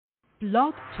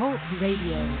Blog Talk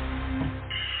Radio.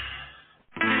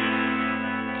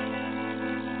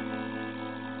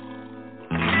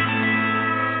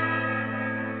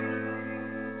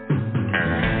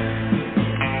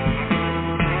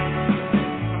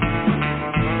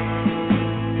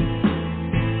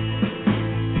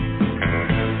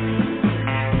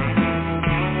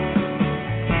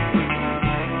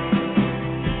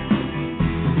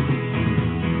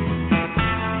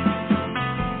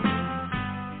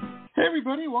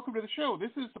 Welcome to the show.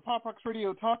 This is the Pop Rocks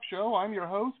Radio Talk Show. I'm your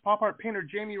host, pop art painter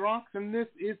Jamie Rocks, and this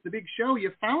is the big show.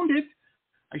 You found it.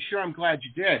 I'm glad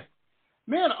you did.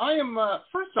 Man, I am,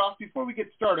 first off, before we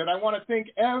get started, I want to thank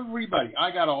everybody.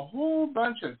 I got a whole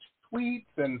bunch of tweets,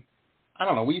 and I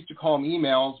don't know, we used to call them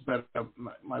emails, but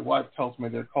my wife tells me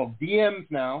they're called DMs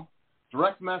now,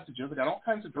 direct messages. I got all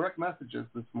kinds of direct messages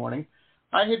this morning.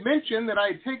 I had mentioned that I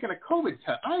had taken a COVID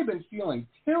test. I have been feeling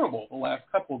terrible the last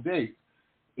couple of days.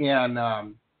 And,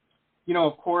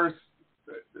 of course,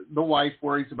 the wife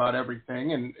worries about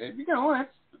everything, and that's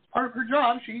part of her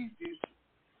job. She's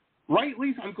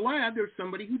rightly, I'm glad there's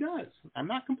somebody who does. I'm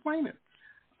not complaining.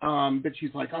 But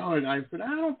she's like, oh, and I said,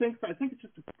 I don't think so. I think it's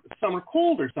just a summer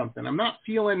cold or something. I'm not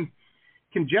feeling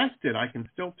congested. I can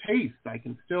still taste. I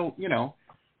can still,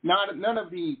 none of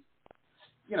the,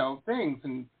 things.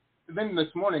 And then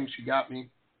this morning she got me.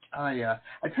 I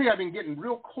tell you, I've been getting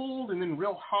real cold and then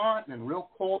real hot and then real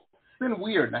cold. It's been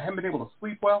weird, and I haven't been able to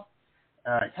sleep well.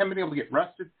 I haven't been able to get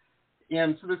rested.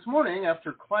 And so this morning,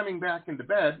 after climbing back into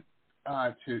bed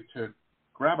to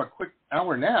grab a quick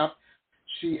hour nap,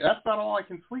 that's about all I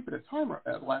can sleep at a time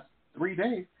the last 3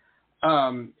 days.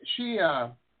 She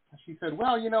said,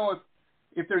 well,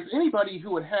 if there's anybody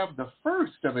who would have the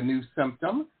first of a new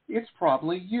symptom, it's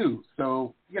probably you.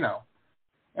 So,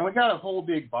 And we got a whole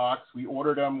big box. We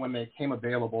ordered them when they came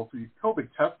available for these COVID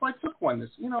tests. I took one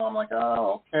I'm like,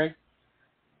 oh, okay.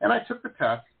 And I took the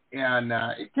test, and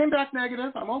it came back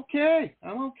negative. I'm okay.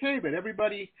 But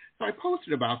everybody, so I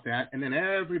posted about that, and then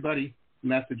everybody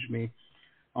messaged me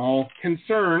all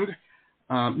concerned.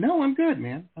 No, I'm good,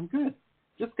 man. I'm good.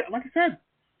 Just got, like I said,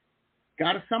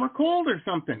 got a summer cold or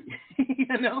something,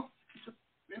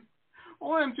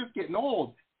 Or I'm just getting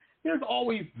old. There's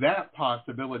always that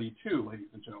possibility, too, ladies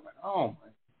and gentlemen. Oh, my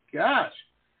gosh.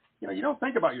 You don't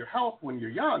think about your health when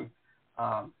you're young.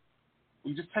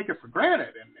 You just take it for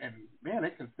granted. And man,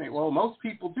 it can say, well, most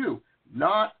people do.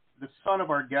 Not the son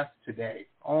of our guest today.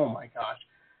 Oh, my gosh.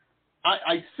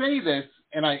 I say this,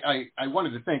 and I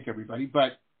wanted to thank everybody,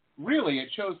 but really it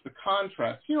shows the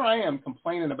contrast. Here I am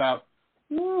complaining about,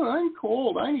 I'm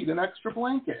cold. I need an extra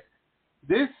blanket.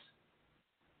 This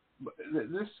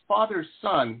father's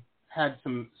son had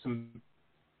some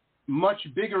much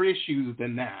bigger issues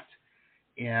than that.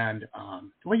 And,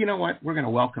 you know what? We're going to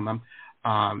welcome him.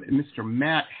 Mr.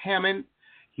 Matt Hammitt.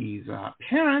 He's a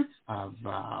parent of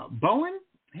Bowen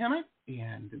Hammitt.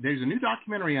 And there's a new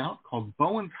documentary out called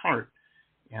Bowen's Heart.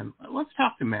 And let's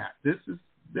talk to Matt. This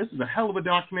is a hell of a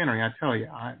documentary, I tell you.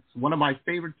 It's one of my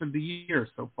favorites of the year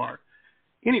so far.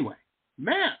 Anyway,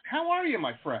 Matt, how are you,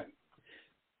 my friend?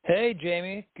 Hey,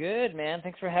 Jamie. Good, man.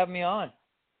 Thanks for having me on.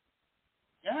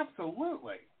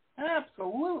 Absolutely.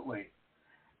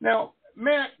 Now,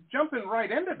 Matt, jumping right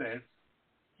into this,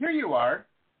 here you are.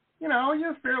 You're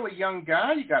a fairly young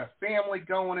guy. You got a family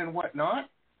going and whatnot.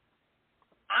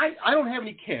 I don't have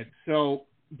any kids,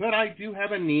 but I do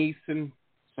have a niece and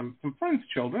some friends'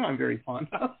 children I'm very fond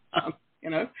of. You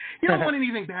don't want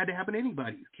anything bad to happen to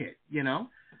anybody's kid,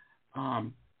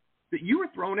 That you were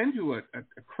thrown into a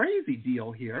crazy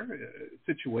deal here,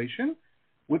 situation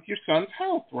with your son's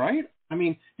health, right? I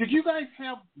mean, did you guys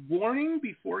have warning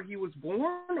before he was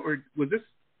born, or was this,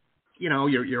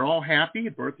 you're all happy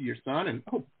at birth of your son, and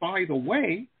oh, by the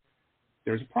way,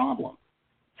 there's a problem.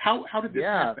 How did this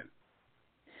happen?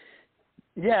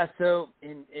 Yeah, so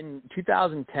in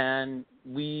 2010,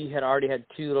 we had already had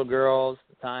two little girls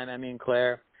at the time, Emmy and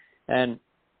Claire, and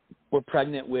we're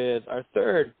pregnant with our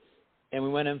third. And we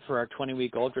went in for our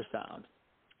 20-week ultrasound.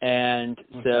 And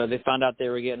so they found out they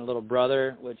were getting a little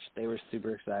brother, which they were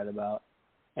super excited about.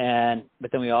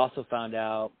 But then we also found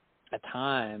out at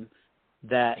time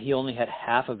that he only had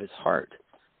half of his heart,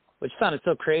 which sounded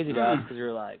so crazy to us because we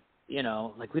were like, we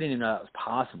didn't even know that was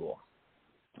possible.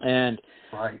 And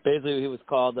basically it was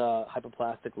called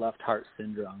hypoplastic left heart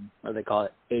syndrome, or they call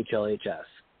it HLHS.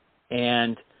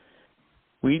 And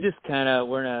we just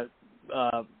we're in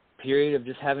a period of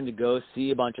just having to go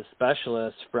see a bunch of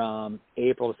specialists from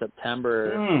April to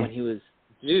September when he was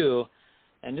due,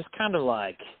 and just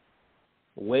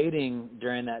waiting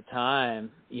during that time,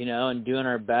 and doing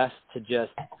our best to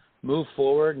just move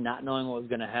forward, not knowing what was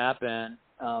going to happen.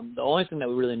 The only thing that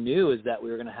we really knew is that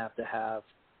we were going to have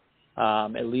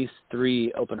at least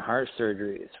 3 open heart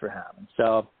surgeries for him. And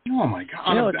so, oh my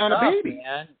God, on a baby.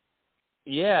 Man.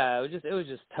 Yeah, it was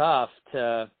just tough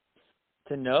to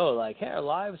know, like, hey, our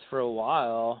lives for a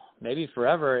while, maybe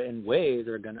forever, in ways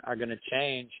are gonna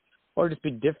change or just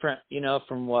be different,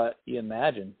 from what you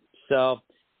imagine. So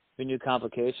we knew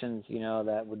complications,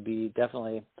 that would be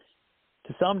definitely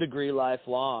to some degree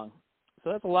lifelong.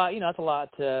 So that's a lot, that's a lot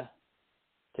to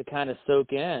kind of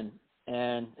soak in,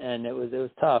 and it was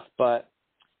tough, but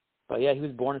yeah, he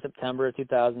was born in September of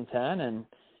 2010, and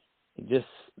he just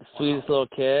the sweetest little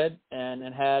kid, and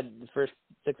had the first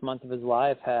 6 months of his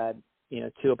life had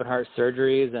 2 open heart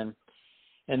surgeries,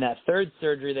 and that third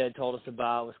surgery they had told us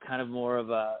about was kind of more of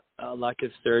a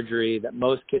elective surgery that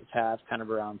most kids have, kind of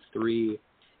around 3.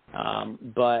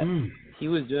 But he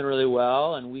was doing really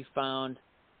well, and we found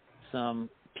some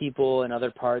people in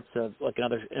other parts of, like,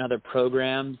 in other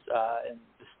programs in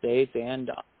the States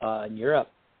and in Europe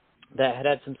that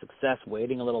had some success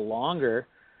waiting a little longer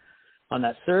on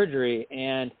that surgery.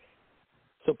 And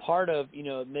so part of,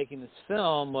 making this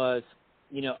film was,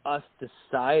 us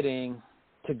deciding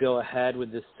to go ahead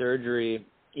with this surgery,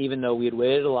 even though we had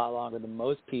waited a lot longer than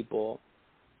most people,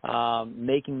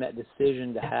 making that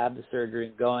decision to have the surgery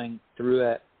and going through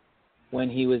it when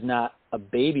he was not a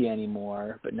baby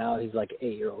anymore, but now he's like an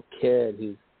 8-year-old kid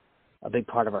who's a big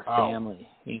part of our family,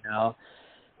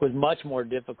 was much more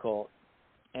difficult.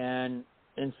 And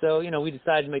so, we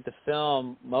decided to make the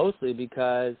film mostly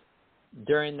because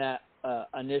during that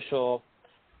initial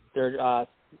 2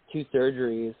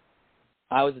 surgeries,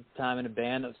 I was at the time in a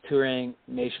band that was touring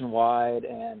nationwide,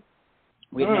 and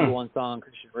we had number 1 song on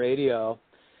Christian radio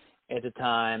at the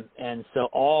time. And so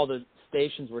all the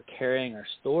stations were carrying our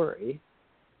story.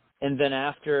 And then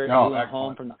after he went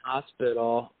home from the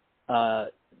hospital,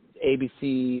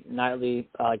 ABC Nightly,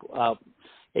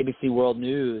 ABC World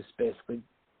News basically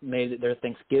made it their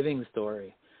Thanksgiving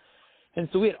story. And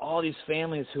so we had all these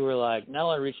families who were like, not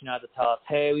only reaching out to tell us,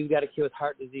 hey, we've got a kid with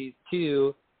heart disease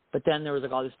too, but then there was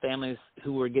like all these families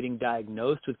who were getting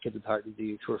diagnosed with kids with heart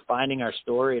disease who were finding our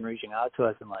story and reaching out to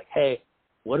us and like, hey,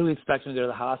 what do we expect when we go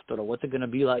to the hospital? What's it going to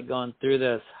be like going through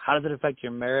this? How does it affect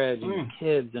your marriage and your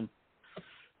kids? And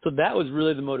so that was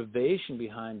really the motivation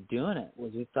behind doing it,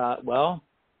 was we thought, well,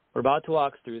 we're about to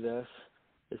walk through this.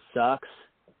 It sucks.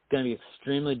 It's going to be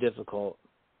extremely difficult.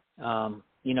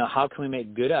 How can we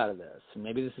make good out of this? And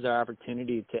maybe this is our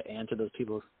opportunity to answer those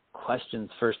people's questions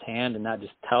firsthand and not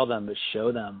just tell them, but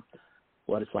show them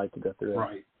what it's like to go through it.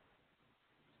 Right.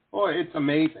 Oh, it's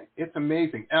amazing. It's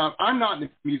amazing. I'm not in the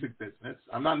music business.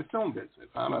 I'm not in the film business.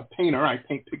 I'm a painter. I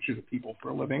paint pictures of people for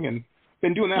a living and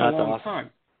been doing that a long time.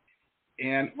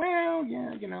 And, well,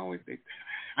 yeah,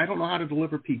 I don't know how to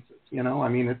deliver pizzas, I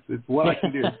mean, it's what I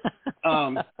can do.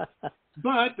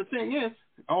 But the thing is,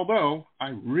 although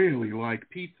I really like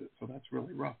pizza, so that's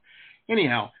really rough.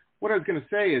 Anyhow, what I was going to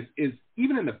say is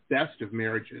even in the best of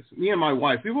marriages, me and my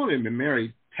wife, we've only been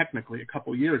married technically a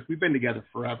couple years. We've been together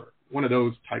forever. One of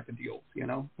those type of deals,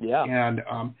 Yeah. And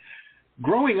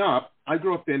growing up, I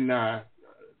grew up in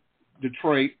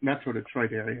Detroit, Metro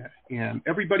Detroit area, and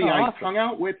everybody I hung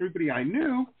out with, everybody I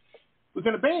knew was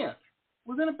in a band.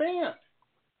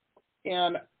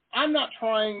 And I'm not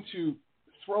trying to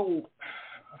throw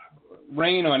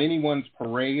rain on anyone's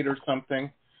parade or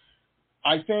something.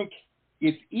 I think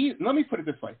it's let me put it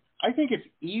this way. I think it's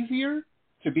easier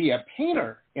to be a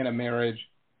painter in a marriage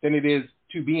than it is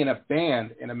to be in a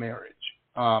band in a marriage.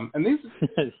 And this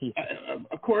is,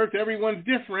 of course, everyone's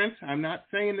different. I'm not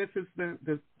saying this is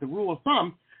the rule of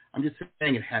thumb. I'm just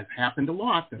saying it has happened a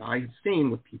lot that I have seen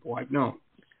with people I've known.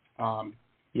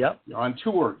 Yep. You're on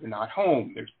tour, you're not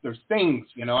home. There's things,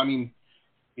 I mean,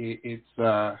 it's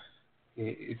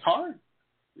hard.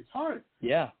 It's hard.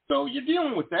 Yeah. So you're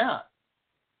dealing with that.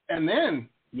 And then,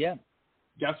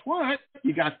 guess what?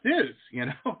 You got this, You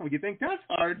think that's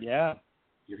hard. Yeah.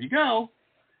 Here you go.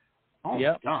 Oh,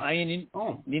 yep. God. I mean,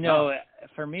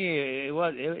 for me, it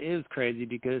was crazy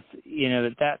because,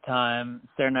 at that time,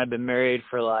 Sarah and I had been married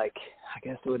for I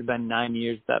guess it would have been 9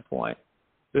 years at that point.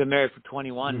 We've been married for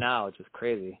 21 now, which is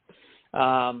crazy.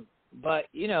 But,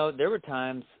 there were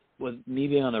times with me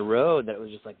being on the road that it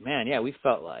was just like, man, yeah, we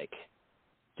felt like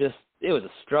it was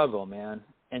a struggle, man.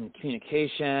 And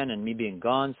communication and me being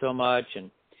gone so much.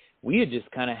 And we had just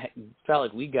kind of felt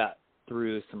like we got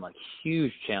through some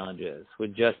huge challenges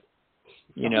with just,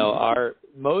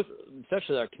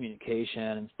 especially our communication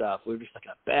and stuff. We were just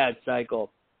in a bad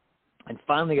cycle and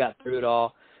finally got through it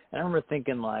all. And I remember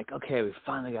thinking okay, we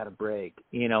finally got a break.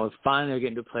 We finally are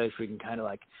getting to a place where we can kind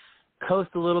of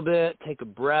coast a little bit, take a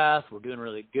breath. We're doing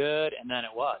really good. And then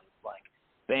it was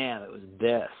bam, it was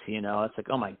this, It's like,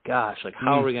 oh my gosh, like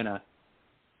how are we going to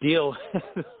deal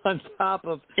on top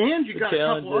of and you the got a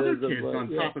couple other challenges kids on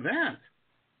top of that.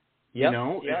 Yep,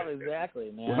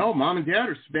 exactly, man. Well, mom and dad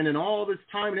are spending all this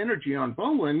time and energy on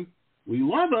Bowen. We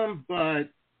love him, but,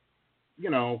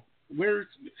 you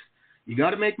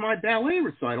got to make my ballet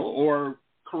recital or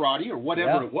karate or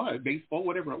whatever it was, baseball,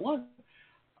 whatever it was.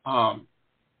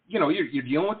 You're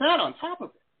dealing with that on top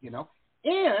of it,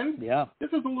 And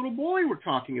this is a little boy we're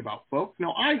talking about, folks.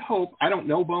 Now, I don't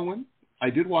know Bowen. I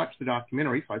did watch the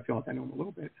documentary, so I feel like I know him a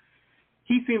little bit.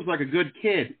 He seems like a good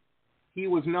kid. He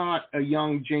was not a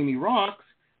young Jamie Rocks.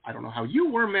 I don't know how you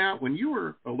were, Matt, when you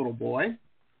were a little boy.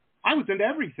 I was into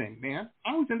everything, man.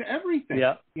 I was into everything,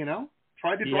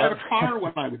 Tried to drive a car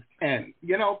when I was 10,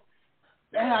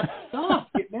 bad stuff,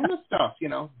 getting into stuff,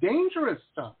 dangerous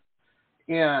stuff.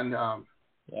 And,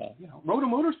 rode a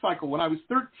motorcycle when I was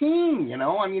 13,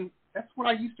 I mean, that's what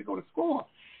I used to go to school.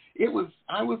 I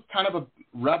was kind of a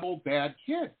rebel, bad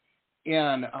kid.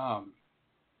 And,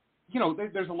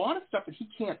 there's a lot of stuff that he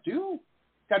can't do.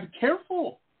 Got to be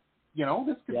careful.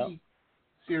 This could be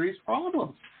serious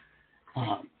problems.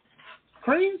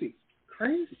 Crazy.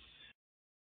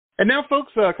 And now,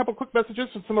 folks, a couple quick messages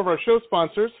from some of our show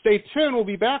sponsors. Stay tuned. We'll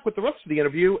be back with the rest of the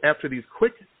interview after these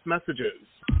quick messages.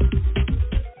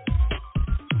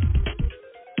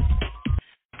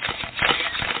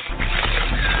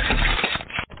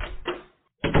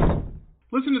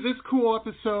 Listen to this cool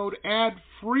episode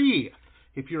ad-free.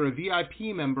 If you're a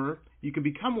VIP member, you can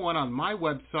become one on my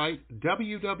website,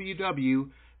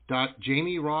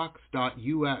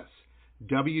 www.jamierocks.us,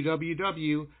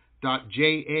 www.jamieroxx.us.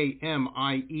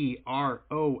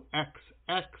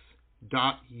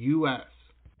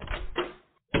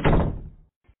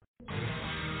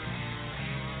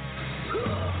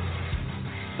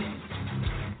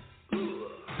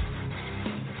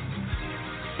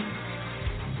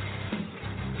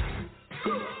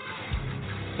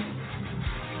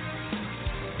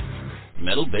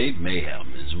 Metal Babe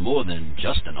Mayhem is more than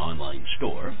just an online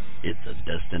store, it's a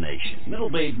destination.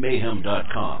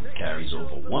 MetalBabeMayhem.com carries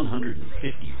over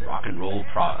 150 rock and roll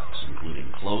products,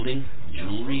 including clothing,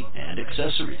 jewelry, and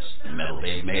accessories. Metal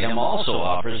Babe Mayhem also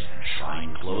offers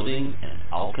shrine clothing and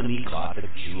alchemy gothic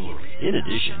jewelry. In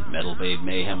addition, Metal Babe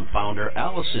Mayhem founder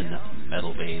Allison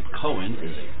Metal Babe Cohen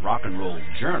is a rock and roll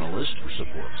journalist who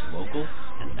supports local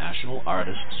and national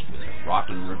artists with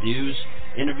rockin' reviews,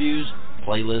 interviews,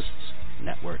 playlists,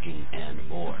 networking, and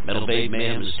more. Metal Babe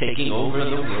Mayhem is taking over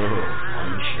the world,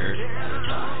 one shirt at a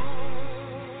time.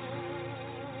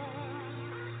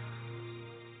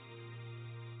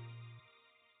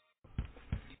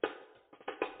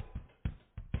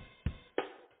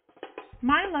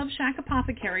 My Love Shack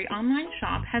Apothecary online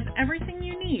shop has everything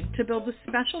you need to build a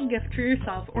special gift for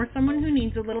yourself or someone who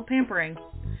needs a little pampering.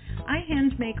 I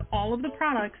hand make all of the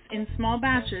products in small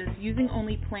batches using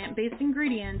only plant-based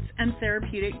ingredients and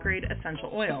therapeutic-grade essential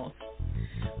oils.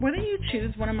 Whether you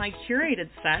choose one of my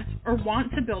curated sets or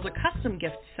want to build a custom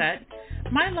gift set,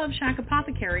 My Love Shack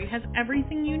Apothecary has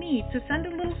everything you need to send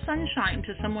a little sunshine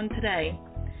to someone today.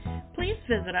 Please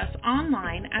visit us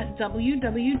online at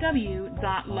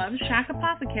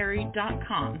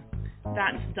www.loveshackapothecary.com.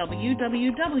 That's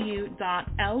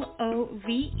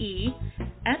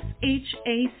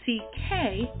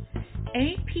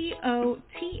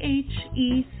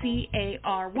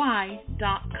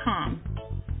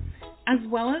as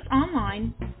well as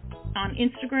online on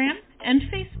Instagram and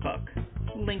Facebook.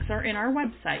 Links are in our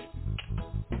website.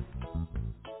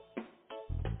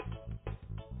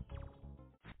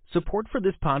 Support for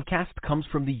this podcast comes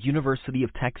from the University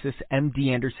of Texas MD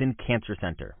Anderson Cancer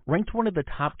Center, ranked one of the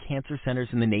top cancer centers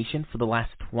in the nation for the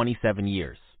last 27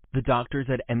 years. The doctors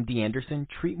at MD Anderson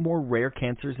treat more rare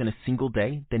cancers in a single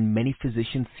day than many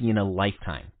physicians see in a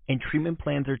lifetime, and treatment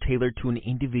plans are tailored to an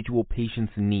individual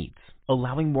patient's needs,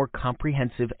 allowing more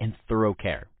comprehensive and thorough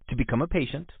care. To become a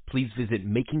patient, please visit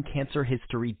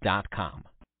makingcancerhistory.com.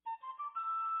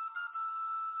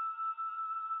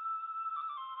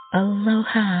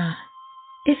 Aloha.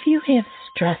 If you have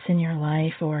stress in your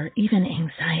life or even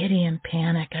anxiety and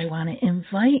panic, I want to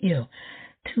invite you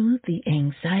to the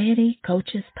Anxiety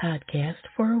Coaches Podcast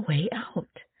for a way out.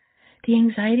 The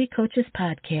Anxiety Coaches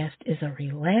Podcast is a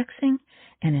relaxing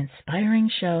and inspiring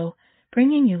show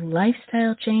bringing you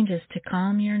lifestyle changes to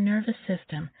calm your nervous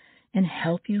system and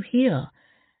help you heal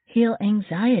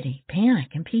anxiety,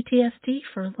 panic, and PTSD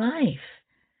for life.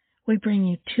 We bring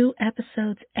you 2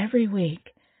 episodes every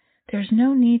week. There's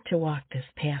no need to walk this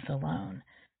path alone.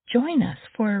 Join us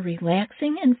for a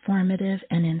relaxing, informative,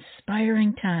 and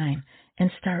inspiring time and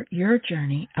start your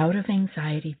journey out of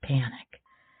anxiety panic.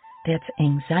 That's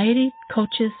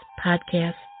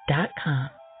anxietycoachespodcast.com.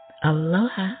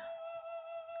 Aloha.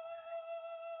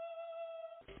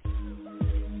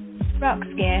 Rocks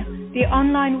Gear, the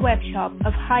online webshop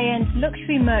of high-end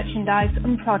luxury merchandise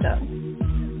and products,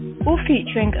 all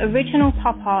featuring original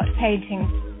pop art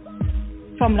paintings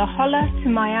from La Jolla to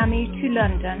Miami to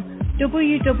London.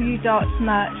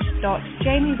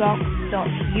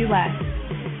 www.merch.jamierocks.us.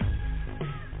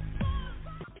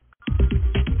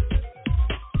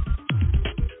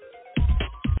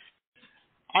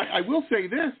 I will say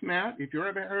this, Matt, if you're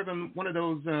ever having one of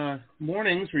those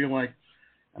mornings where you're like,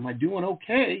 am I doing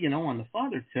okay, on the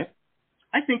father tip,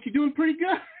 I think you're doing pretty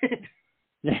good.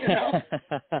 I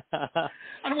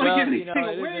don't want to give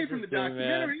anything away from the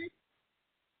documentary. Man.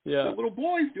 Yeah. The little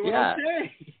boy's doing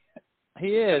okay.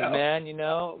 He is, man.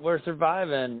 We're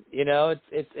surviving.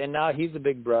 It's and now he's a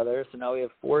big brother, so now we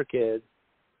have 4 kids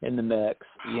in the mix.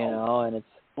 And it's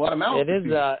what amount? It is.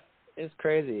 It's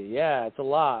crazy. Yeah, it's a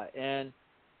lot, and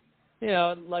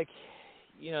they're like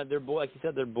you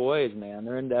said, they're boys, man.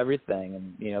 They're into everything,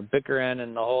 and bickering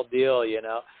and the whole deal.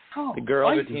 The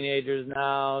girls are teenagers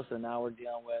now, so now we're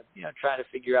dealing with trying to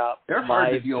figure out they're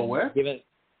hard to deal with.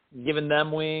 Giving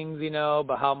them wings,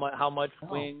 but how much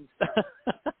wings?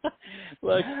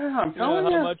 I'm telling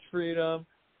you, how much freedom.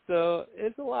 So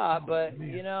it's a lot, but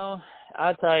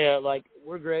I'll tell you,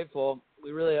 we're grateful.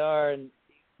 We really are. And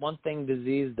one thing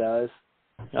disease does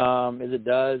is it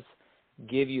does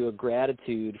give you a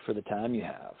gratitude for the time you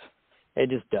have. It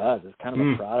just does. It's kind of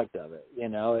a product of it.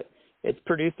 It's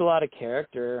produced a lot of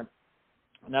character,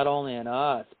 not only in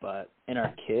us, but in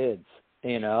our kids,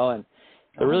 and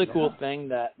the really cool thing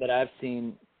that I've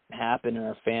seen happen in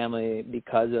our family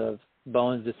because of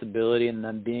Bowen's disability and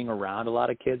them being around a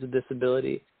lot of kids with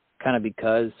disability, kind of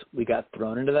because we got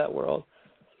thrown into that world,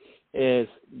 is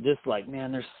just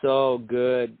man, they're so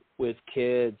good with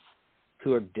kids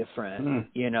who are different,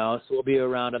 so we'll be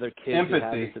around other kids who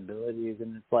have disabilities,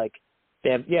 and it's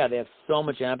they have so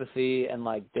much empathy, and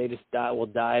they just will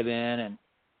dive in and,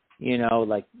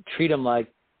 treat them like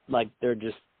they're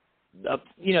just,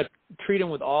 treat them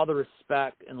with all the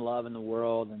respect and love in the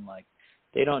world, and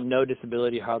they don't know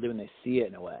disability hardly when they see it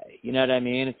in a way. You know what I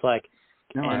mean? It's any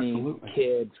absolutely.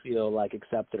 Kids feel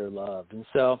accepted or loved. And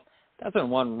so that's been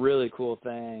one really cool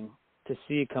thing to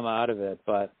see come out of it.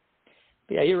 But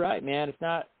yeah, you're right, man. It's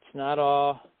not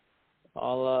all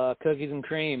cookies and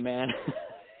cream, man.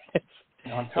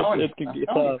 I'm telling you.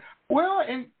 Tough. Well,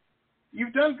 and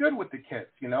you've done good with the kids.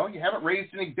 You haven't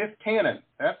raised any Biff Tannen.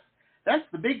 That's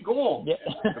the big goal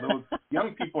for those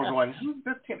young people are going, who's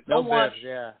Biff Tannen?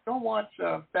 Don't watch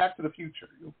Back to the Future.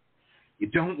 You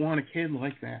don't want a kid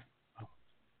like that.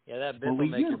 Yeah, that Biff will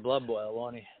make your blood boil,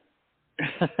 won't he?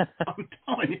 I'm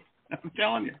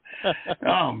telling you.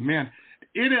 Oh, man.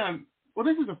 Well,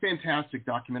 this is a fantastic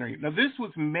documentary. Now, this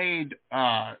was made,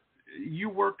 you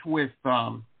worked with,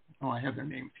 I have their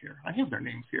names here.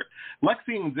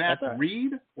 Lexi and Zach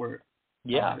Reed, or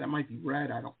that might be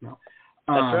Red, I don't know.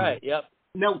 That's right. Yep.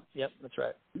 No. Yep, that's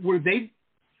right. Were they?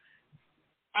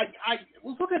 I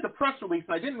was looking at the press release,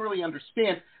 and I didn't really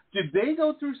understand. Did they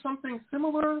go through something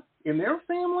similar in their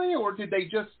family, or did they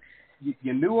just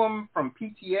you knew them from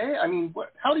PTA? I mean,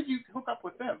 how did you hook up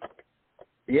with them?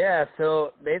 Yeah.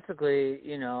 So basically,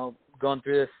 going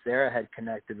through this, Sarah had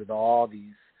connected with all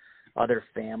these other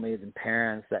families and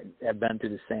parents that have been through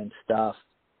the same stuff,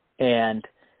 and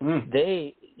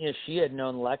they, she had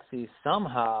known Lexi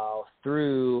somehow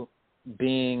through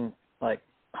being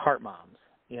heart moms,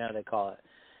 they call it.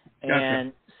 Gotcha.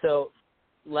 And so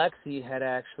Lexi had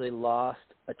actually lost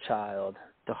a child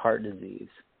to heart disease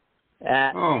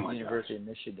at the University of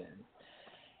Michigan.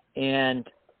 And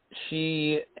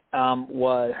she her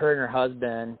and her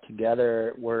husband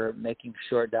together were making doing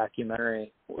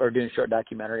short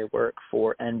documentary work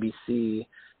for NBC,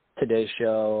 Today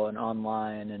Show, and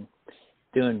online, and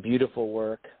doing beautiful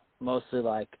work, mostly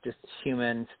just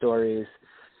human stories,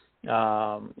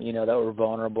 that were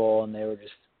vulnerable, and they were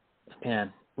just,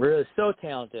 man, really so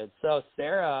talented. So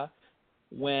Sarah,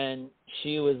 when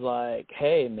she was like,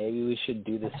 hey, maybe we should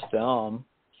do this film,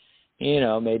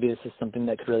 maybe this is something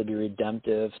that could really be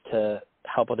redemptive to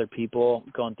help other people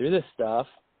going through this stuff.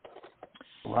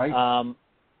 Right.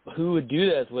 Who would do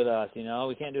this with us?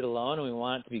 We can't do it alone, and we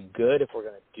want it to be good if we're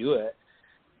going to do it.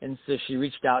 And so she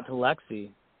reached out to Lexi,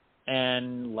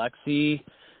 and Lexi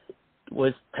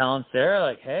was telling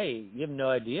Sarah, hey, you have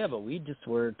no idea, but we just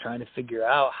were trying to figure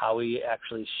out how we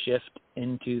actually shift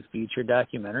into feature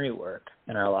documentary work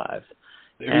in our lives.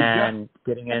 And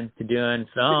getting into doing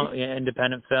film,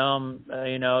 independent film,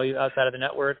 outside of the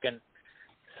network. And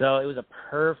so it was a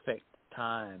perfect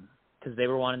time because they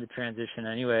were wanting to transition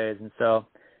anyways. And so,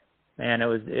 man,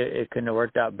 it couldn't have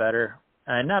worked out better.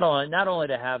 And not only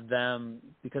to have them,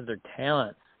 because their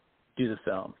talents, do the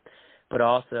film, but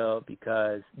also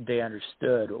because they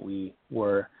understood what we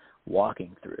were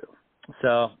walking through.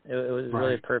 So it was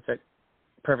really a perfect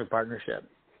partnership.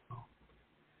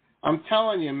 I'm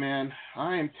telling you, man.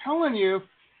 I am telling you.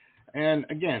 And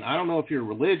again, I don't know if you're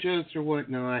religious or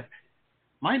whatnot.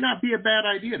 Might not be a bad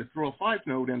idea to throw a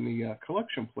 5-note in the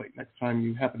collection plate next time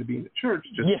you happen to be in the church,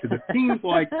 just because it seems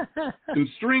like some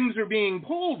strings are being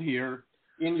pulled here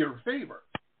in your favor.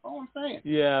 All I'm saying.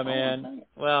 Yeah, man.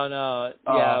 Well, no,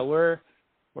 yeah, we're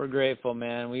grateful,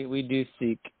 man. We do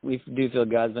feel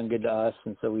God's been good to us,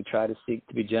 and so we try to seek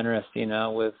to be generous,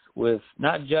 with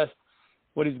not just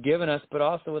what He's given us, but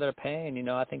also with our pain.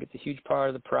 I think it's a huge part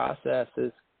of the process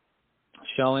is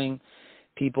showing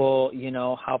people,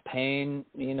 how pain,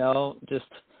 just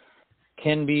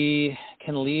can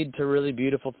lead to really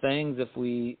beautiful things if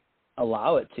we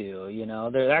allow it to.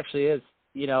 There actually is,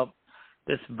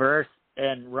 this verse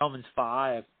in Romans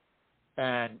 5,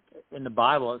 and in the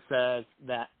Bible it says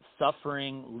that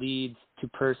suffering leads to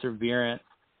perseverance,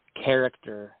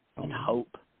 character, and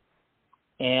hope.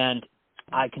 And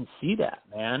I can see that,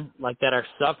 man, like that our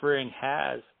suffering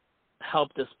has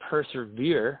helped us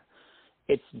persevere.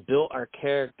 It's built our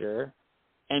character,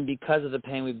 and because of the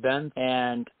pain we've been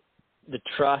and the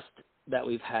trust that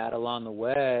we've had along the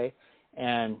way,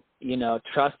 and,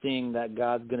 trusting that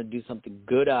God's going to do something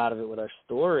good out of it with our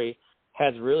story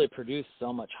has really produced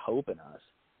so much hope in us.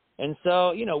 And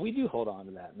so, we do hold on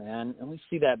to that, man, and we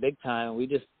see that big time, and we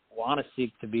just want to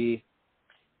seek to be,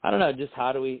 just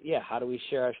how do we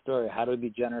share our story? How do we be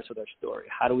generous with our story?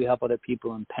 How do we help other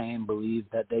people in pain believe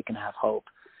that they can have hope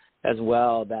as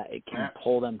well, that it can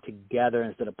pull them together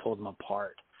instead of pull them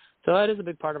apart? So that is a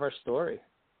big part of our story.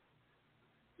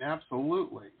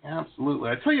 Absolutely.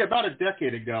 I tell you, about a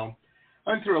decade ago,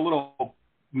 I went through a little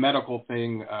medical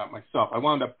thing myself. I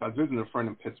was visiting a friend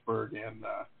in Pittsburgh, and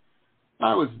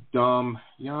I was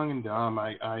young and dumb.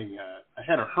 I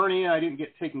had a hernia I didn't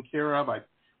get taken care of. I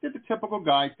did the typical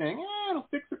guy thing, it'll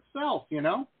fix itself,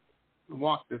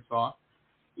 walk this off.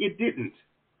 It didn't,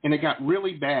 and it got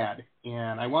really bad,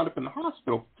 and I wound up in the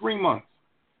hospital for 3 months.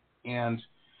 And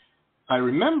I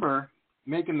remember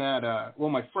making that,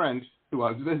 my friend who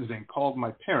I was visiting called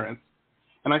my parents,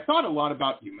 and I thought a lot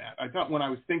about you, Matt. I thought when I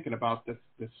was thinking about this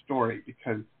story,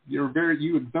 because you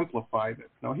exemplify this.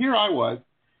 Now, here I was,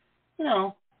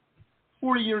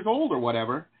 40 years old or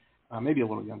whatever, maybe a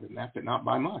little younger than that, but not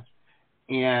by much.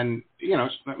 And,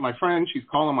 my friend, she's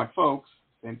calling my folks,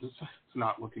 and it's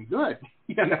not looking good.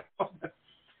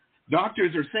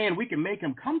 Doctors are saying we can make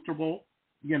him comfortable.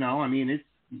 You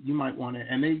might want to,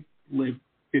 and they live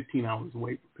 15 hours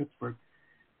away from Pittsburgh.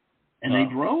 And they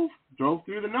drove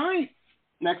through the night.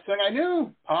 Next thing I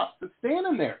knew, Pops was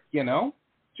standing there,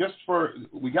 just for,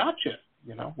 we got you,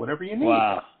 whatever you need.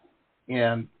 Wow.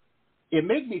 And it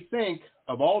made me think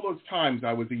of all those times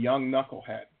I was a young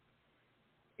knucklehead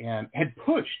and had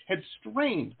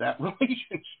strained that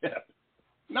relationship.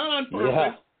 Not on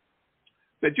purpose,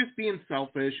 but just being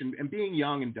selfish and being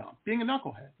young and dumb, being a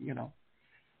knucklehead,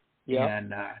 Yeah.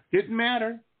 And didn't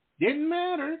matter.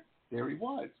 There he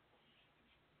was.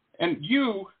 And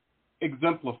you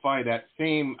exemplify that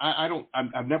same.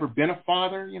 I've never been a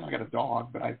father. I got a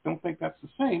dog, but I don't think that's the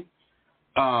same.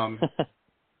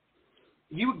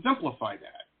 You exemplify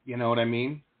that. You know what I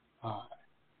mean?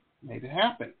 Made it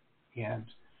happen, and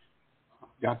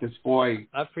got this boy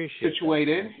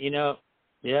situated.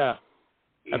 That.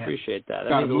 I appreciate that.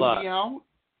 That means a lot. Out.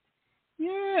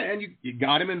 Yeah, and you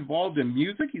got him involved in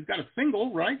music. He's got a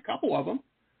single, right? A couple of them.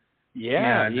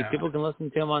 Yeah, people can listen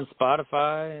to him on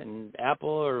Spotify and Apple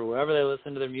or wherever they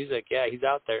listen to their music. Yeah, he's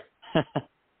out there.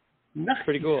 Nice.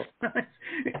 Pretty cool.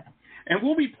 And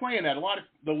we'll be playing that. A lot of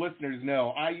the listeners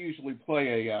know I usually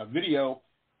play a video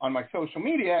on my social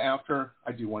media after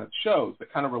I do one of the shows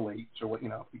that kind of relates or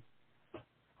whatever.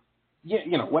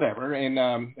 And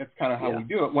that's kind of how we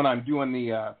do it. When I'm doing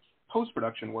the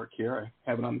post-production work here, I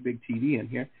have it on the big TV in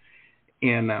here.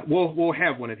 And we'll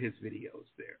have one of his videos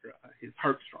there, his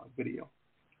Heartstrong video.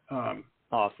 Awesome.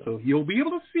 So you'll be able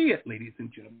to see it, ladies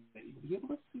and gentlemen. You'll be able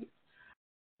to see it.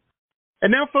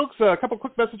 And now, folks, a couple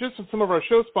quick messages from some of our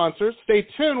show sponsors. Stay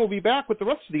tuned. We'll be back with the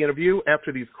rest of the interview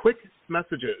after these quick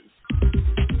messages.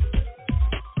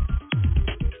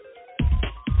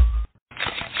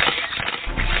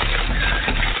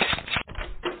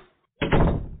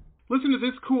 Listen to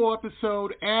this cool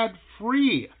episode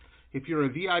ad-free. If you're a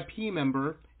VIP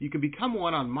member, you can become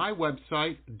one on my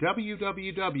website,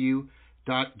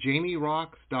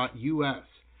 www.jamierocks.us,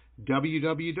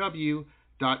 www.jamierocks.us.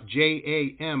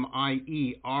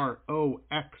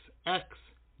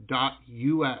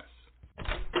 jamieroxx.us.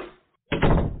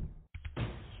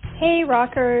 Hey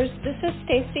rockers, this is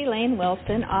Stacey Lane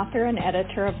Wilson, author and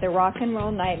editor of the Rock and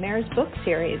Roll Nightmares book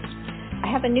series. I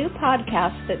have a new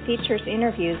podcast that features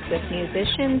interviews with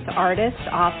musicians, artists,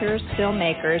 authors,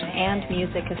 filmmakers, and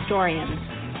music historians.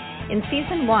 In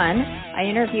Season 1, I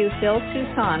interview Phil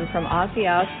Toussaint from Ozzy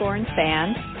Osbourne's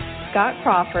band, Scott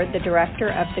Crawford, the director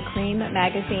of the Cream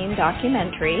magazine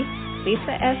documentary,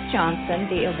 Lisa S. Johnson,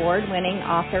 the award-winning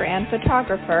author and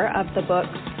photographer of the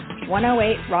books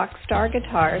 108 Rockstar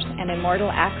Guitars and Immortal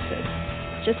Axes,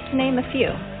 just to name a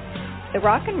few. The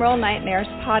Rock and Roll Nightmares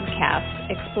podcast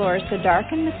explores the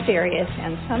dark and mysterious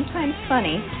and sometimes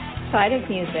funny side of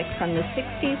music from the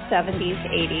 60s, 70s,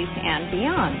 80s, and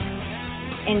beyond.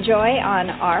 Enjoy on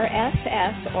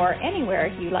RSS or anywhere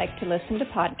you like to listen to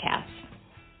podcasts.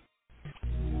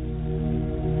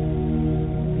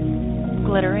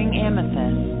 Glittering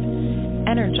amethyst,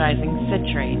 energizing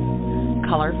citrine,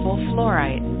 colorful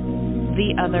fluorite,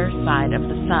 the other side of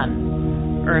the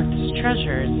sun, Earth's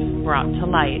treasures brought to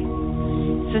light.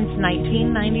 Since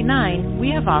 1999, we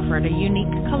have offered a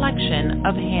unique collection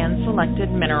of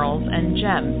hand-selected minerals and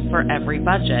gems for every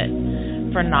budget,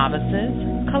 for novices,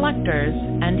 collectors,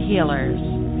 and healers.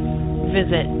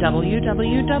 Visit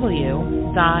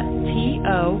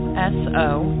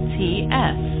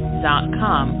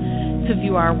www.tosots.com to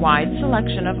view our wide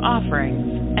selection of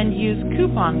offerings and use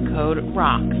coupon code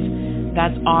ROXX,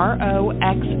 that's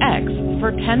ROXX,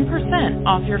 for 10%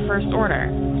 off your first order.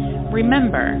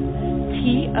 Remember,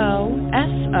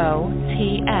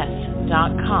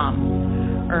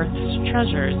 TOSOTS.com, Earth's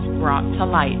treasures brought to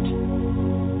light.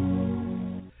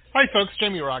 Hi folks,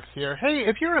 Jamie Rocks here. Hey,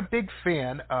 if you're a big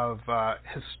fan of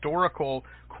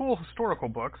cool historical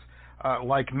books,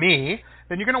 like me,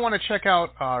 then you're going to want to check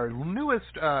out our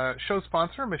newest show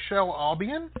sponsor, Michelle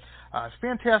Albion.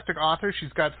 Fantastic author.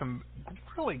 She's got some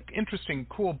really interesting,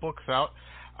 cool books out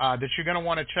that you're going to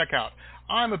want to check out.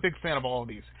 I'm a big fan of all of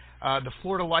these. The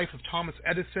Florida Life of Thomas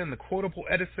Edison, The Quotable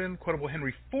Edison, Quotable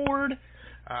Henry Ford,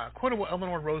 Quotable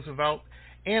Eleanor Roosevelt,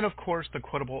 and, of course, The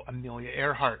Quotable Amelia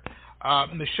Earhart.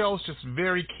 Michelle's just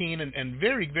very keen and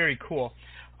very, very cool.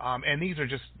 And these are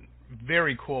just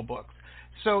very cool books.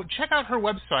 So check out her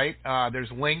website.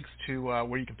 There's links to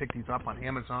where you can pick these up on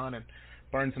Amazon and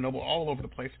Barnes & Noble, all over the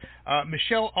place.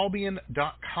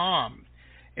 MichelleAlbion.com.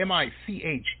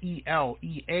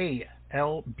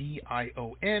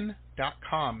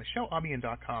 MichelleAlbion.com.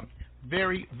 MichelleAlbion.com.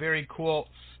 Very, very cool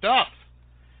stuff.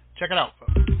 Check it out,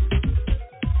 folks.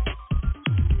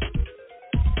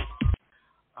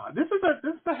 This is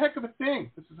a heck of a thing.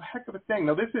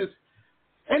 Now, this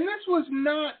was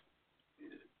not,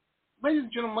 ladies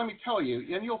and gentlemen, let me tell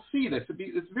you, and you'll see this.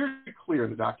 It's very clear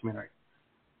in the documentary.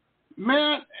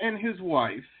 Matt and his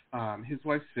wife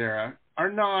Sarah, are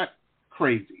not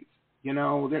crazies. You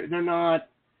know, they're not,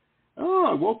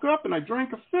 I woke up and I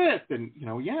drank a fifth, and,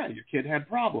 yeah, your kid had a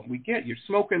problem. We get you're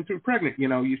smoking through pregnant,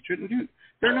 you shouldn't do.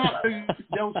 They're not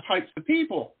those types of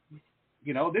people.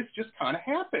 This just kind of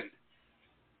happened.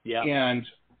 Yeah. And,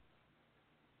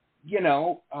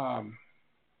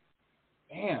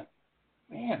 man.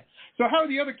 So how are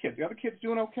the other kids? The other kids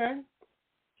doing okay?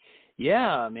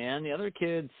 Yeah, man. The other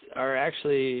kids are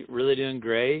actually really doing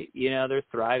great. They're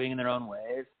thriving in their own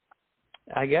ways.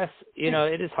 I guess,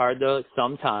 it is hard, though.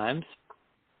 Sometimes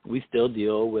we still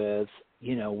deal with,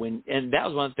 and that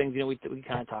was one of the things, we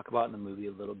kind of talk about in the movie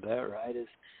a little bit, right,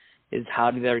 is how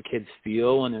do the other kids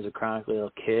feel when there's a chronically ill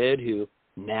kid who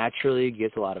naturally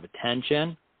gets a lot of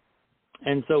attention.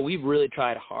 And so we've really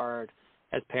tried hard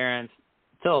as parents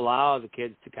to allow the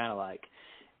kids to kind of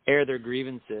air their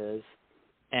grievances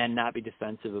and not be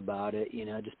defensive about it,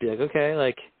 just be like,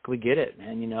 okay, we get it,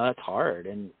 man, that's hard.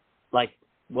 And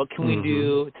what can we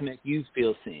do to make you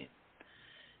feel seen?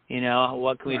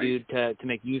 What can we do to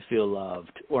make you feel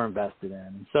loved or invested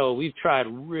in? So we've tried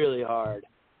really hard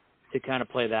to kind of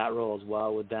play that role as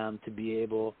well with them, to be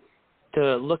able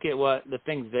to look at what the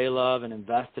things they love and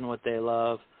invest in what they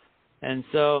love. And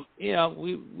so,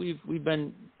 we've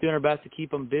been doing our best to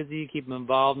keep them busy, keep them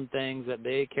involved in things that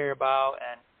they care about,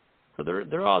 and so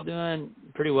they're all doing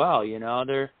pretty well.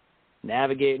 They're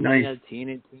navigating. Nice.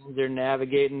 Teens are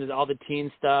navigating all the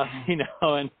teen stuff, and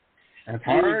that's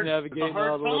hard. Navigating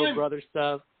all the little brother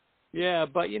stuff. Yeah,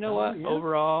 but what? Yeah.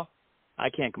 Overall, I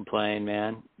can't complain,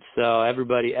 man. So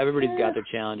everybody's got their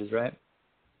challenges, right?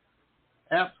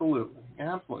 Absolutely.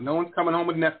 No one's coming home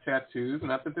with neck tattoos.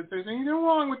 Not that there's anything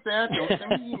wrong with that. Don't send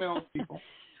me emails, people.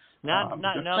 They're not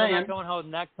going home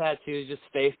with neck tattoos, just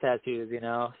face tattoos,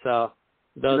 So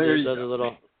those are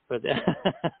little. But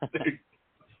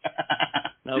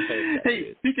No face.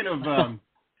 Hey, speaking of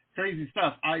crazy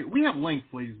stuff, we have links,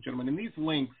 ladies and gentlemen, and these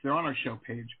links, they're on our show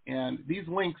page, and these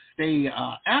links stay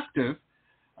active.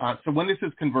 So when this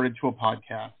is converted to a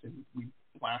podcast and we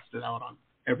blast it out on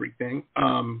everything,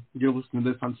 you're listening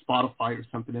to this on Spotify or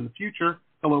something in the future,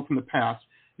 hello from the past,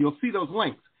 you'll see those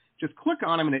links. Just click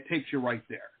on them and it takes you right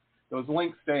there. Those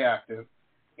links stay active.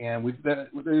 And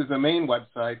there's a main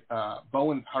website,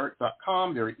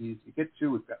 bowensheart.com, very easy to get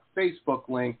to. We've got a Facebook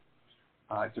link.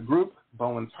 It's a group,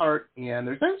 Bowen's Heart, and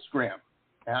there's Instagram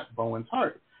at Bowen's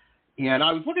Heart. And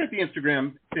I was looking at the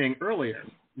Instagram thing earlier.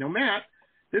 Now, Matt,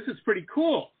 this is pretty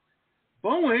cool.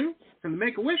 Bowen from the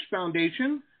Make-A-Wish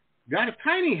Foundation got a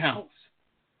tiny house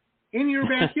in your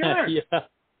backyard.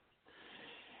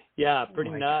 Yeah,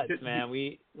 pretty nuts, man.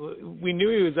 We knew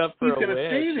he was up for a wish. He's going to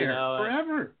stay there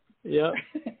forever. Yep.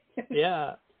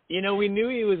 Yeah. We knew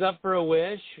he was up for a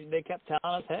wish. They kept telling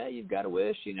us, hey, you've got a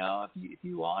wish, if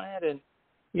you want it. And,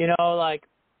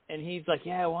 and he's like,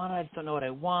 yeah, I want it. I just don't know what I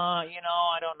want.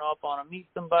 I don't know if I want to meet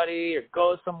somebody or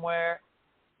go somewhere.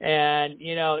 And,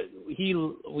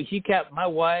 he kept my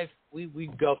wife,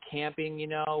 we'd go camping,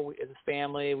 as a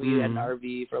family. We had an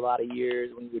RV for a lot of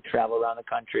years. We would travel around the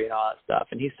country and all that stuff.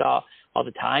 And he saw all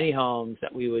the tiny homes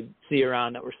that we would see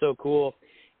around that were so cool.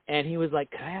 And he was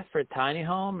like, can I ask for a tiny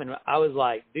home? And I was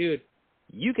like, dude,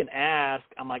 you can ask.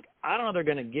 I'm like, I don't know if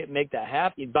they're going to make that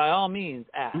happen. By all means,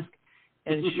 ask.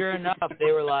 And sure enough,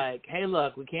 they were like, hey,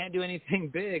 look, we can't do anything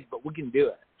big, but we can do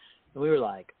it. And we were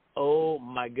like, oh,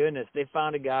 my goodness. They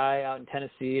found a guy out in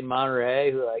Tennessee, in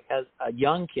Monterey, who, has a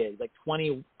young kid,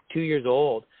 22 years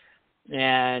old.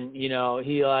 And, he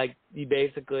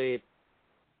basically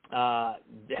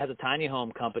has a tiny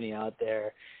home company out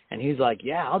there. And he's like,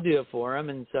 yeah, I'll do it for him.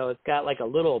 And so it's got a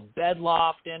little bed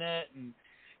loft in it. And,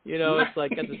 it's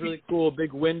got this really cool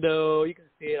big window. You can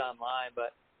see it online,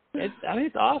 but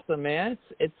it's awesome, man.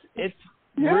 It's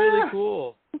really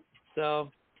cool.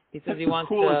 So he says he wants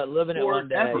to live in it one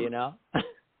day, There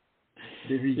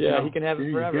you go. He can have it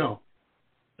forever. Go.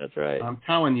 That's right. I'm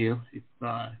telling you,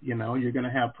 you're going to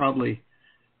have probably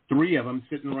 3 of them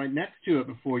sitting right next to it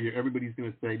before everybody's going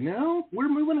to say, no, we're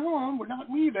moving home. We're not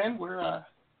leaving.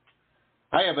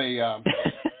 I have a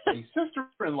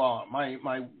sister-in-law.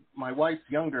 My wife's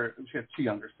younger. She has 2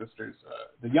 younger sisters.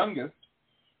 The youngest,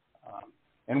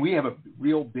 and we have a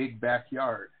real big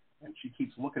backyard. And she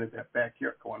keeps looking at that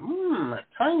backyard, going, a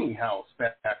tiny house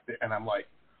back there. And I'm like,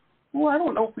 well, I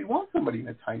don't know if we want somebody in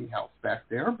a tiny house back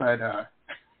there, but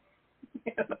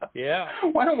yeah.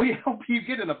 Why don't we help you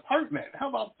get an apartment? How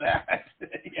about that?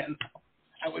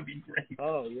 That would be great.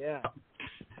 Oh yeah.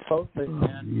 Totally,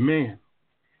 man. Man.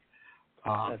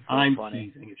 I'm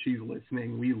funny. teasing. If she's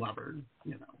listening, we love her.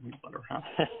 We let her have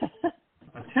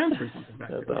a tent or something back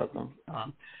there. That's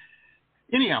awesome.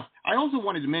 Anyhow, I also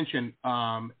wanted to mention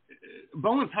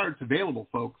Bowen's Heart's available,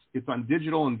 folks. It's on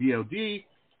digital and VOD.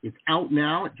 It's out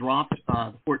now. It dropped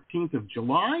the 14th of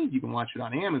July. You can watch it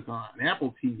on Amazon,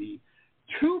 Apple TV,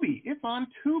 Tubi. It's on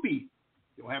Tubi.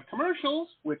 You'll have commercials,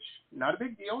 which not a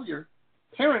big deal. Your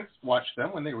parents watched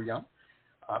them when they were young,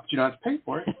 but you don't have to pay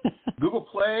for it. Google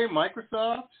Play,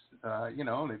 Microsoft,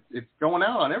 and it's going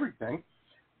out on everything.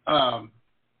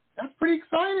 That's pretty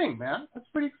exciting, man. That's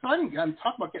pretty exciting. I'm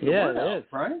talking about getting the word out,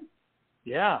 right?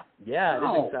 Yeah, it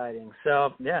is exciting.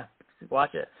 So, yeah,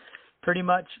 watch it. Pretty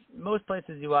much most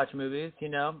places you watch movies,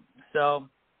 So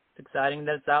it's exciting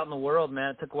that it's out in the world,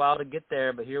 man. It took a while to get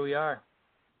there, but here we are.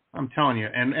 I'm telling you.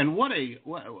 And what a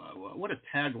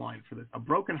tagline for this. A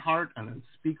broken heart, an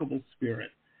unspeakable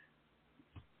spirit.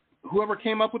 Whoever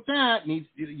came up with that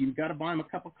you've got to buy him a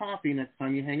cup of coffee next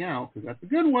time you hang out, because that's a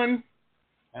good one.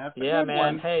 That's a good man.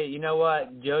 One. Hey, you know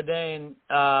what? Joe Dane,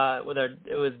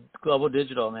 it was Global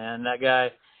Digital, man. That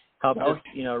guy helped us,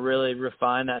 really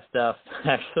refine that stuff,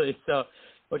 actually. So,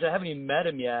 which I haven't even met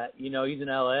him yet. He's in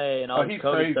LA and all this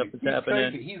coding stuff that's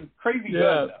happening. Crazy. He's crazy good,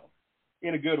 though,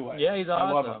 in a good way. Yeah, he's awesome.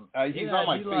 I love him. He's on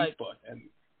my Facebook.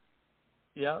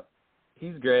 Yep.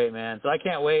 He's great, man. So I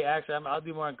can't wait. Actually, I'll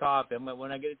do more on coffee.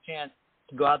 When I get a chance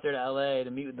to go out there to LA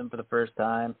to meet with them for the first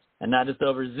time, and not just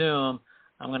over Zoom,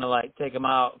 I'm going to take him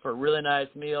out for a really nice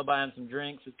meal, buy him some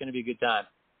drinks. It's going to be a good time.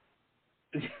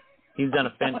 He's done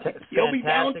a fantastic job. He'll be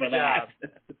down for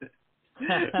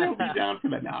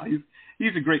that now.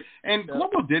 He's a great, and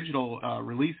Global Digital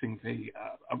releasing a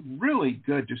really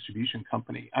good distribution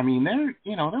company. I mean, they're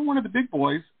one of the big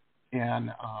boys,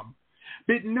 and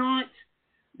but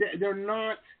they're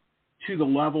not to the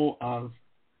level of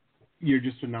you're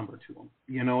just a number to them.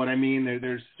 You know what I mean?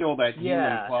 There's still that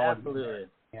human quality. Absolutely.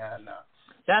 There. And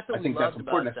that's what I think we loved that's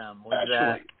important, about them. Was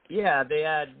that, they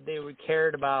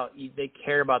cared about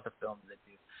the films they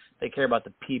do. They care about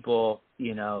the people,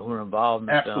 who are involved in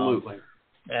the film. Absolutely.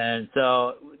 And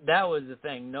so that was the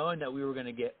thing, knowing that we were going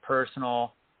to get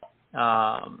personal,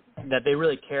 that they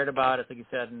really cared about us, like you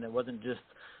said, and it wasn't just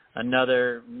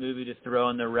another movie to throw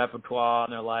in their repertoire,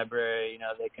 in their library,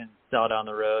 they can sell down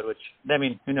the road, which,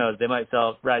 who knows, they might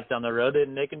sell rights down the road,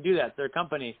 and they can do that. It's their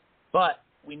company. But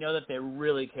we know that they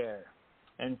really care.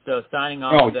 And so signing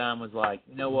on with them was like,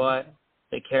 you know what?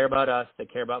 They care about us. They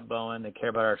care about Bowen. They care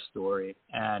about our story.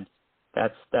 And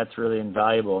that's really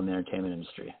invaluable in the entertainment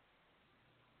industry.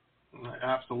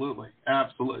 Absolutely. I'll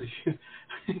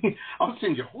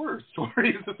send you horror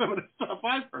stories of some of the stuff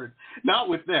I've heard. Not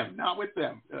with them. Not with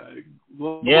them. Not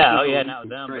with them,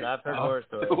 but I've heard horror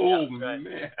stories. Oh, man.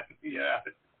 Yeah.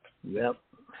 Yep.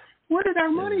 Where did our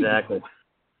money Exactly. go?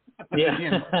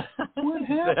 Yeah. What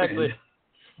happened? Exactly.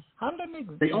 How did I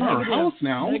make They own our house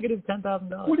now. Negative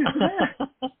 $10,000. What is that?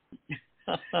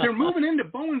 They're moving into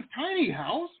Bowen's tiny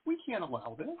house. We can't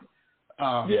allow this.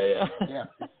 Yeah.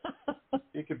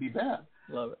 It could be bad.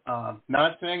 Love it.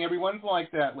 Not saying everyone's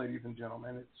like that, ladies and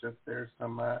gentlemen. It's just there's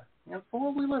some, it's the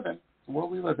world we live in. It's the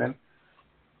world we live in.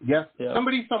 Yes,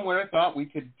 somebody somewhere thought we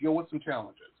could deal with some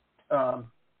challenges. And,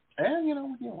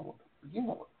 we're dealing with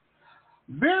it.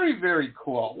 Very, very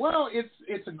cool. Well,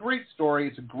 it's a great story.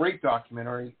 It's a great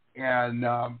documentary. And,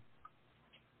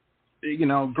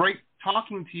 great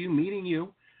talking to you, meeting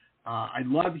you. I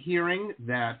love hearing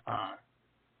that,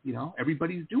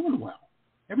 everybody's doing well.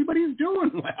 Everybody's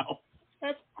doing well.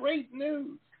 That's great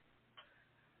news.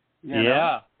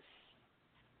 Yeah.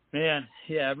 Man,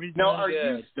 everybody's doing are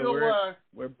good. You still,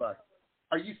 we're blessed.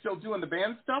 Are you still doing the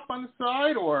band stuff on the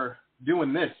side or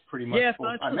doing this pretty much? Yeah, so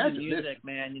I still do music,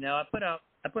 man. I put out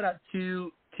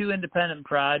two independent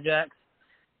projects.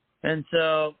 And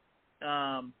so,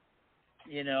 I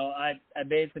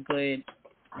basically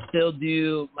still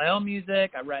do my own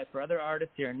music. I write for other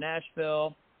artists here in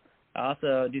Nashville. I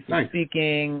also do some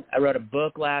speaking. I wrote a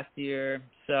book last year.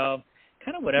 So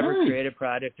kind of whatever creative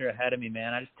projects are ahead of me,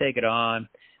 man, I just take it on.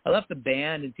 I left the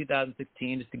band in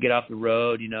 2016 just to get off the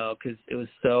road, because it was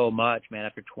so much, man,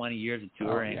 after 20 years of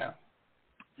touring. Oh,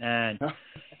 yeah. And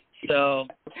so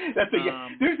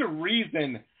there's a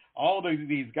reason all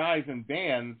these guys in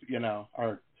bands,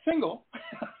 are single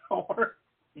or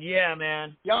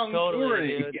man. Young totally,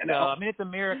 touring, dude. So, I mean, it's a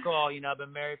miracle. I've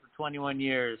been married for 21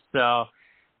 years. So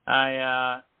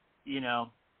I, it's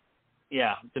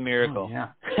a miracle. Oh, yeah.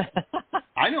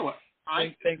 I know.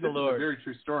 Thank the Lord. Is a very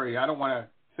true story. I don't want to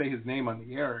say his name on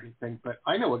the air or anything, but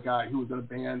I know a guy who was in a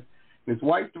band. His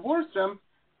wife divorced him.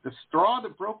 The straw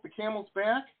that broke the camel's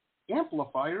back,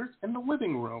 amplifiers in the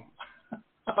living room.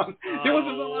 There was a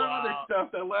lot of other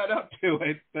stuff that led up to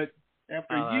it, but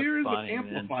after years of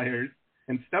amplifiers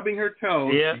and stubbing her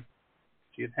toes,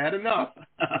 she had enough.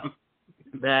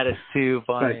 That is too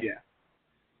funny. But, yeah.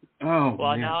 Oh,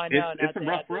 well, man. now I know it's a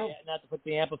rough road. Not to put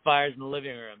the amplifiers in the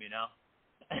living room,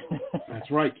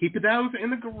 That's right. Keep those in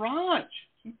the garage.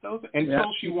 Keep those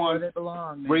until she wants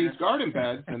raised garden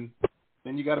beds, and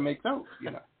then you got to make those,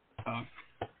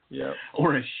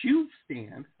 Or a shoe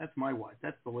stand. That's my wife.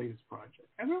 That's the latest project.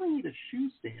 I really need a shoe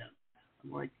stand.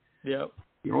 I'm like, you're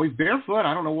always barefoot.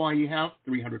 I don't know why you have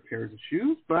 300 pairs of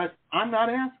shoes, but I'm not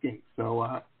asking. So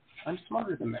I'm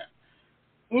smarter than that.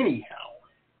 Anyhow.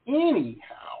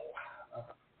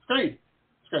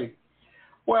 It's great.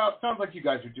 Well, it sounds like you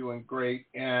guys are doing great,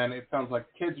 and it sounds like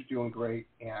the kids are doing great,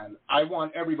 and I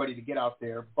want everybody to get out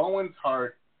there. Bowen's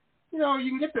Heart, you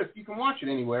can get this, you can watch it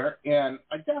anywhere, and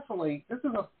this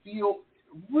is a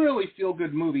really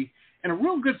feel-good movie, and a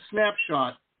real good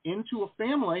snapshot into a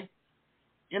family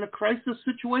in a crisis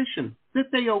situation that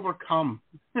they overcome.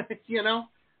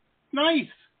 Nice.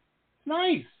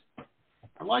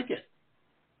 I like it.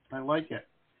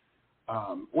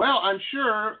 Well, I'm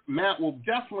sure Matt will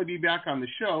definitely be back on the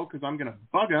show because I'm going to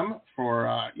bug him for,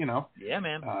 Yeah,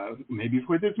 man. Maybe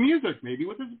with his music, maybe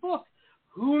with his book.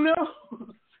 Who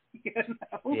knows?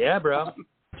 Yeah, bro.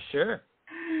 Sure.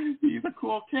 He's a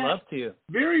cool cat. Love to.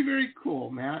 Very, very cool,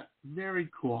 Matt. Very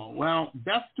cool. Well,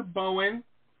 best to Bowen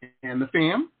and the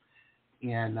fam.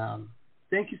 And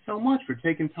thank you so much for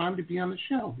taking time to be on the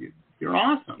show. You're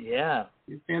awesome. Yeah.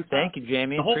 You're fantastic. Thank you,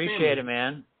 Jamie. Appreciate it,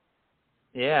 man.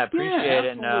 Yeah, appreciate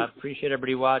it, and appreciate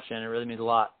everybody watching. It really means a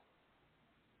lot.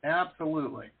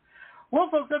 Absolutely. Well,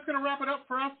 folks, that's going to wrap it up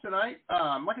for us tonight.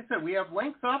 Like I said, we have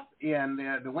links up, and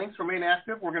the links remain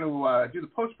active. We're going to do the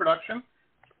post-production,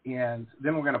 and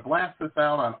then we're going to blast this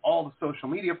out on all the social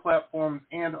media platforms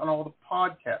and on all the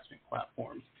podcasting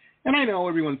platforms. And I know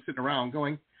everyone's sitting around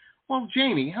going, well,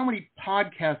 Jamie, how many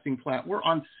podcasting platforms? We're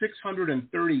on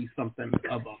 630-something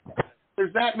of them.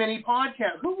 There's that many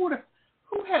podcasts.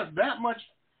 Who has that much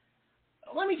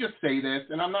let me just say this,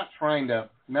 and I'm not trying to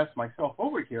mess myself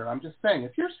over here. I'm just saying,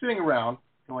 if you're sitting around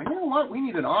going, you know what, we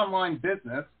need an online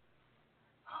business,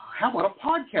 how about a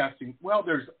podcasting? Well,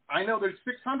 I know there's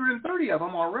 630 of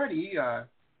them already. I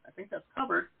think that's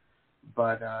covered.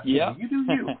 But you do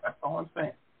you. That's all I'm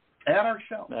saying. At our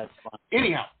show. That's fine.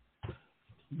 Anyhow,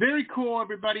 very cool,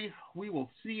 everybody. We will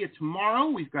see you tomorrow.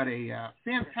 We've got a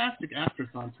fantastic actress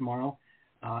on tomorrow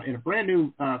in a brand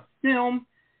new film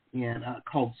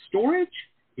called Storage.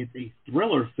 It's a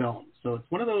thriller film. So it's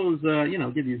one of those,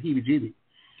 give you heebie-jeebies.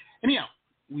 Anyhow,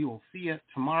 we will see you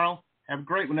tomorrow. Have a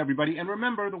great one, everybody. And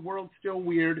remember, the world's still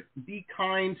weird. Be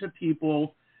kind to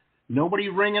people. Nobody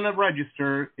ringing a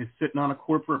register is sitting on a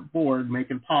corporate board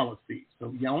making policies.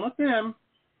 So yelling at them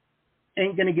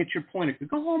ain't going to get your point.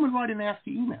 Go home and write a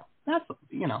nasty email. That's,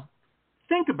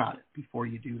 think about it before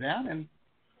you do that, and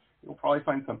you'll probably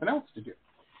find something else to do.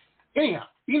 Anyhow,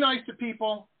 be nice to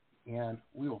people, and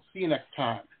we will see you next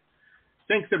time.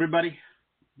 Thanks, everybody.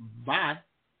 Bye.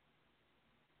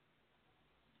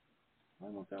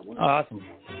 Awesome.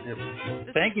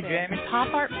 Thank you, Jamie.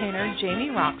 Pop art painter Jamie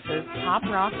Roxx' Pop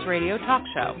Rocks Radio Talk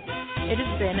Show. It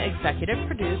has been executive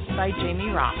produced by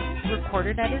Jamie Roxx,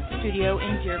 recorded at his studio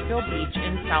in Deerfield Beach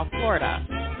in South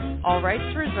Florida. All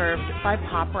rights reserved by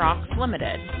Pop Rocks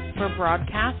Limited for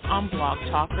broadcast on Blog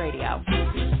Talk Radio.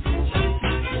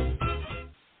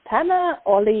 Tana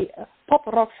Oli, Pop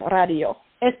Rocks Radio.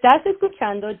 Estás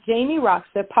escuchando Jamie Roxx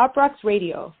de Pop Rocks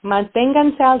Radio.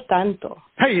 Manténganse al tanto.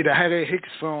 Hej, det här är Hicks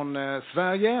från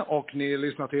Sverige och ni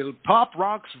lyssnar till Pop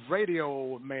Rocks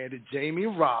Radio med Jamie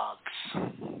Roxx.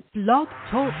 Blog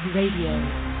Talk Radio.